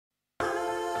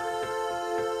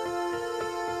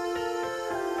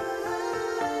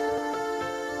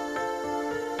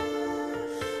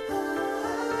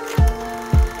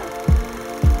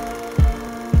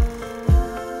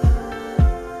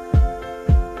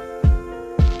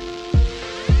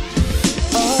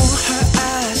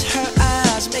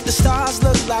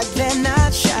like they're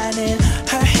not shining.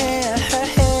 Her hair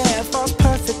falls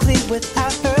perfectly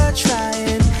without her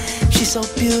trying. She's so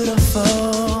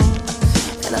beautiful,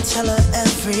 and I tell her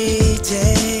every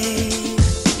day.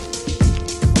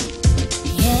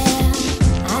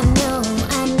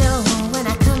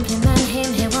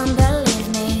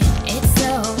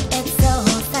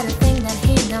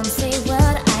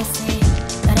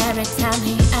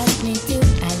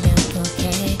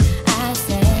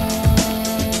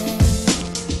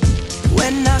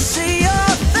 When I see your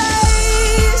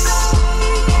face,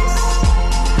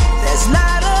 there's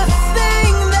not a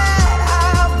thing that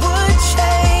I would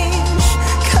change,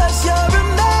 'cause you're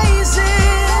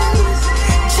amazing,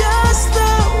 just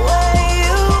the way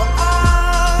you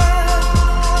are.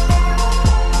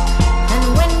 And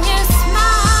when you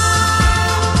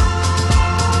smile,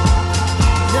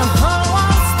 the whole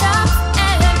world stops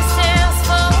and stares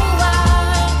for a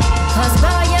while, 'cause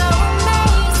boy, you're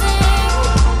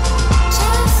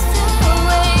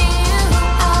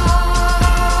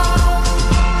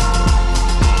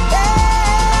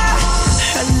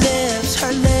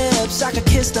I could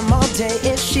kiss them all day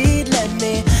if she'd let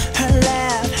me. Her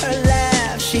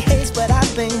laugh, she hates, but I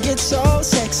think it's so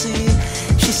sexy.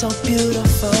 She's so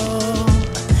beautiful,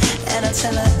 and I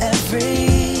tell her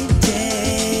every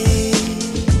day.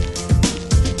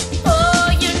 Oh,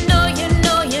 you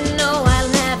know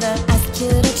I'll never ask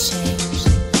you to change.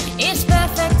 It's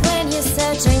perfect when you're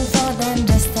searching for them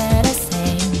just the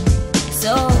same.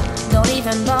 So don't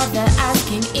even bother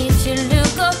asking if you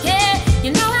look okay.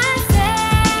 You know I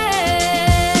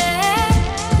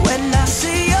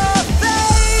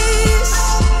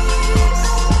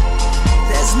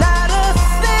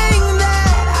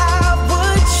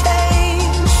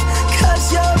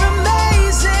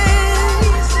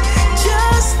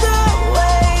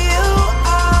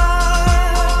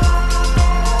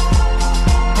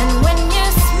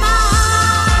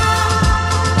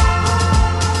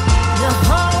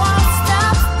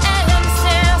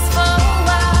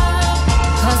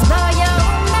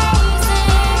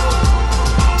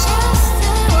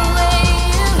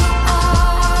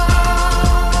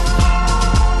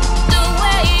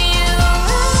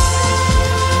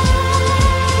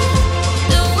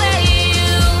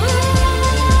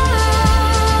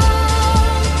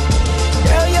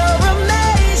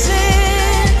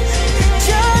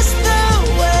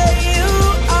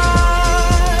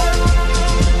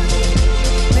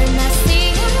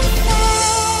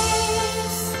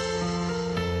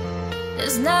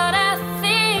there's not a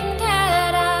thing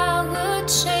that I would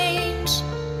change,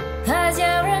 'cause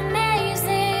you're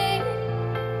amazing,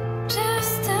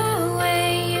 just the way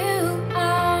you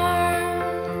are.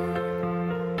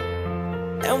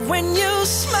 And when you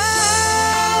smile,